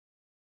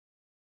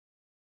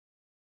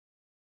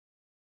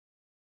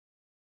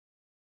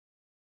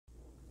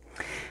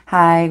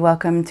Hi,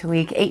 welcome to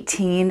week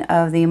 18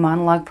 of the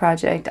Monologue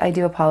project. I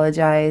do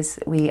apologize.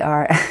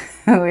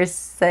 We're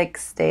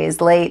 6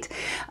 days late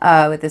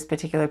with this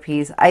particular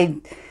piece. I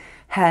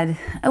had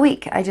a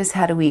week. I just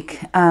had a week.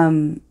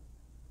 I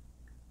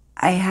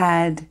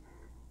had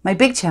my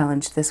big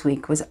challenge this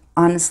week was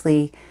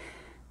honestly,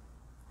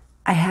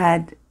 I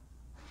had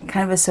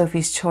kind of a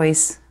Sophie's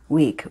Choice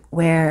week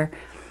where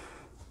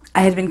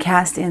I had been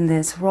cast in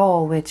this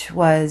role, which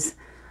was,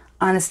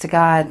 honest to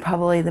God,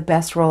 probably the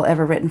best role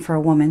ever written for a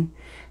woman.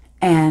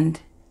 And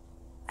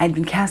I'd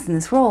been cast in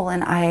this role,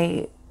 and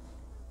I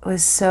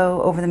was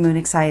so over the moon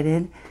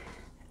excited.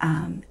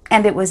 And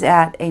it was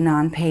at a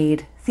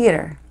non-paid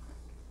theater.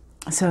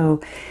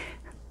 So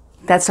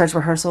that starts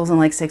rehearsals in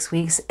like 6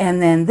 weeks. And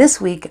then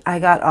this week, I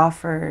got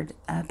offered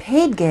a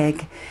paid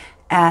gig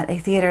at a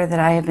theater that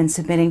I have been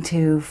submitting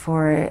to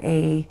for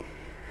a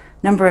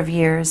number of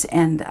years,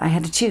 and I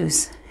had to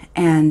choose.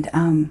 And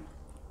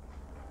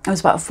it was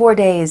about 4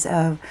 days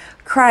of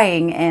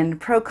crying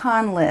and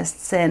pro-con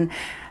lists and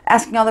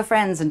asking all the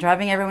friends and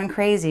driving everyone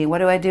crazy. What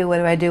do I do? What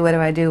do I do? What do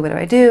I do? What do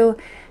I do?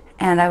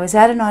 And I was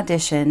at an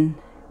audition,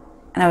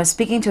 and I was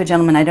speaking to a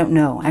gentleman I don't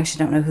know. I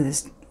actually don't know who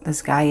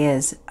this guy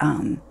is.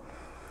 And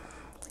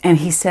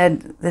he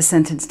said this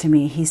sentence to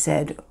me. He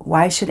said,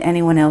 "Why should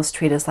anyone else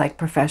treat us like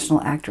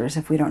professional actors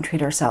if we don't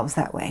treat ourselves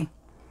that way?"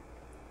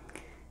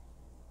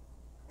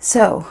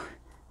 So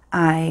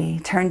I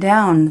turned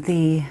down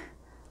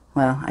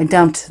I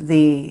dumped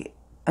the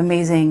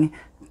amazing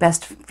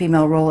best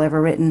female role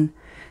ever written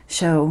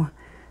show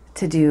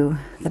to do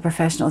the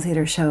professional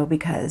theater show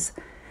because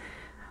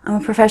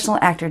I'm a professional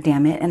actor,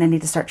 damn it, and I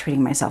need to start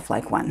treating myself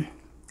like one.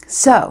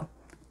 So,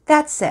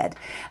 that said,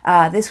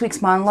 this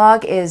week's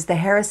monologue is The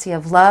Heresy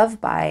of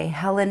Love by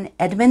Helen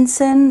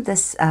Edmundson.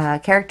 This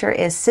character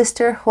is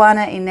Sister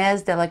Juana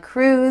Ines de la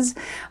Cruz.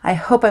 I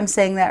hope I'm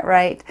saying that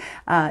right.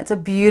 It's a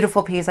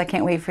beautiful piece. I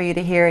can't wait for you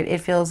to hear it.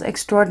 It feels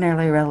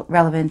extraordinarily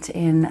relevant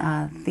in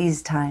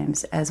these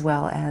times as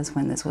well as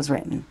when this was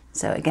written.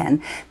 So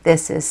again,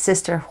 this is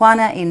Sister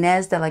Juana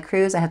Ines de la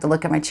Cruz. I have to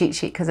look at my cheat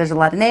sheet because there's a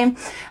lot of name.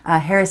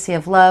 Heresy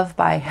of Love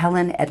by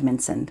Helen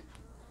Edmundson.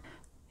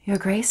 Your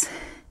Grace,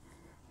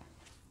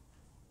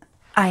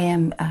 I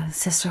am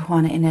Sister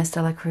Juana Ines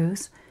de la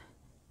Cruz.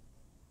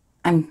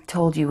 I'm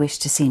told you wish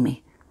to see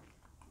me.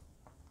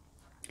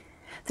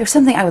 There's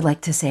something I would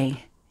like to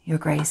say, Your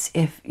Grace,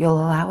 if you'll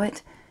allow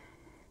it.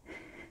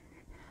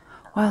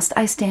 Whilst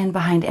I stand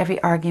behind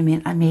every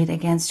argument I made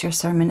against your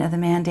sermon of the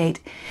mandate,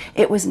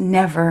 it was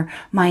never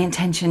my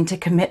intention to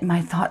commit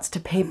my thoughts to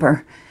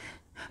paper,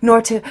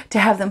 nor to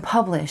have them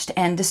published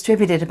and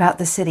distributed about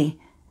the city.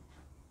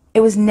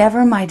 It was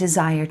never my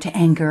desire to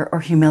anger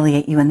or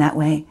humiliate you in that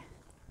way.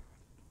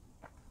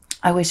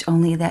 I wish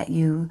only that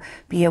you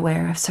be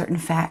aware of certain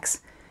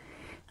facts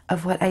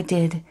of what I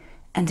did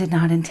and did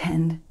not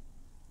intend.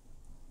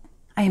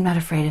 I am not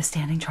afraid of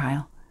standing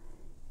trial.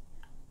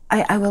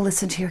 I will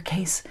listen to your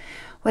case,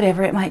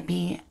 whatever it might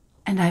be,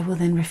 and I will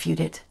then refute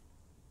it.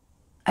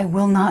 I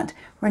will not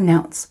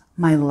renounce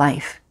my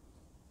life.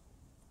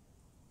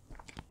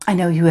 I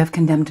know you have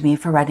condemned me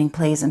for writing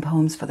plays and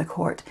poems for the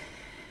court,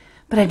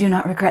 but I do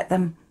not regret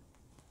them,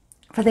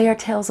 for they are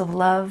tales of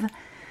love,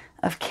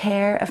 of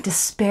care, of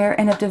despair,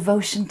 and of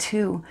devotion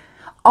too.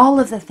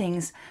 All of the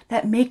things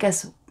that make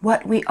us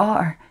what we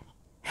are.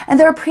 And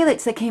there are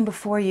prelates that came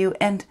before you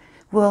and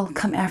will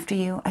come after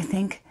you, I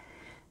think,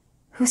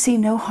 who see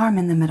no harm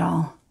in them at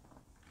all.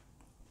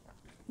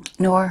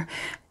 Nor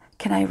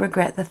can I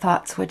regret the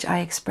thoughts which I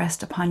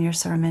expressed upon your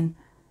sermon.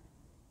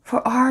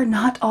 For are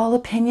not all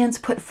opinions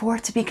put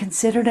forth to be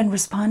considered and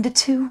responded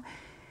to?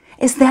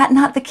 Is that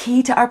not the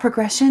key to our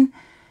progression?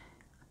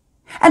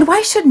 And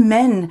why should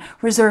men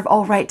reserve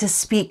all right to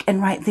speak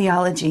and write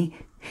theology?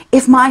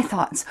 If my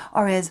thoughts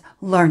are as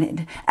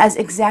learned, as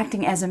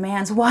exacting as a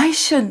man's, why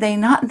should they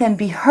not then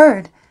be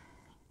heard?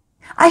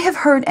 I have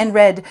heard and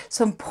read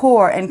some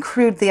poor and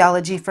crude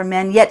theology for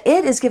men, yet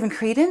it is given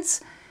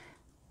credence.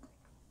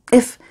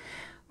 If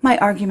my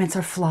arguments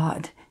are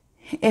flawed,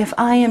 if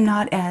I am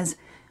not as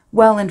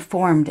well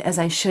informed as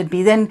I should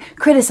be, then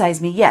criticize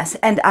me, yes,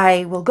 and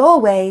I will go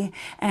away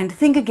and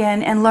think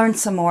again and learn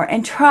some more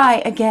and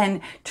try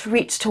again to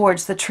reach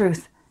towards the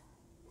truth.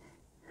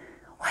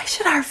 Why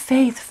should our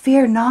faith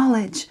fear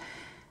knowledge?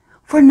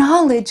 For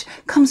knowledge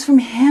comes from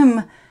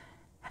Him,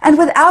 and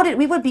without it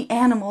we would be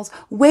animals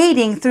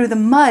wading through the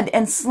mud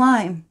and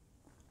slime.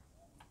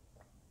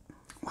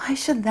 Why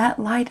should that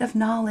light of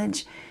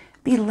knowledge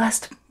be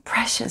less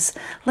precious,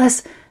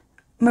 less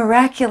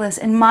miraculous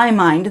in my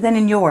mind than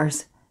in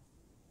yours?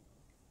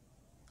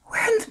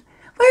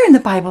 Where in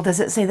the Bible does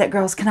it say that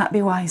girls cannot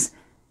be wise?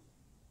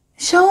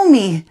 Show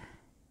me.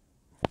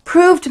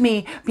 Prove to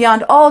me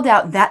beyond all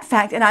doubt that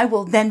fact, and I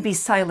will then be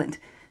silent.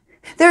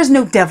 There is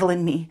no devil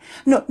in me,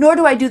 nor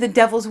do I do the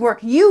devil's work.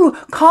 You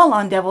call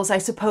on devils, I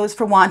suppose,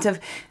 for want of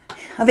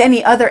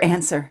any other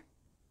answer.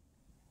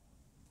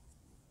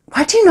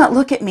 Why do you not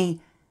look at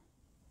me?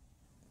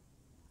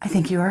 I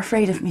think you are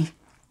afraid of me.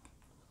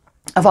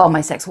 Of all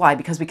my sex. Why?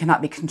 Because we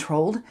cannot be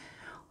controlled?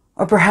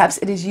 Or perhaps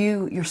it is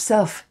you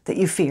yourself that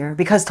you fear,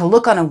 because to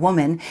look on a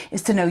woman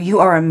is to know you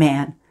are a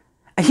man,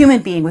 a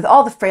human being with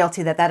all the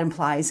frailty that that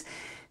implies.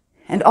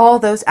 And all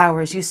those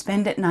hours you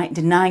spend at night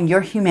denying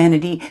your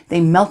humanity, they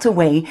melt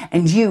away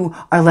and you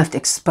are left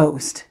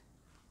exposed.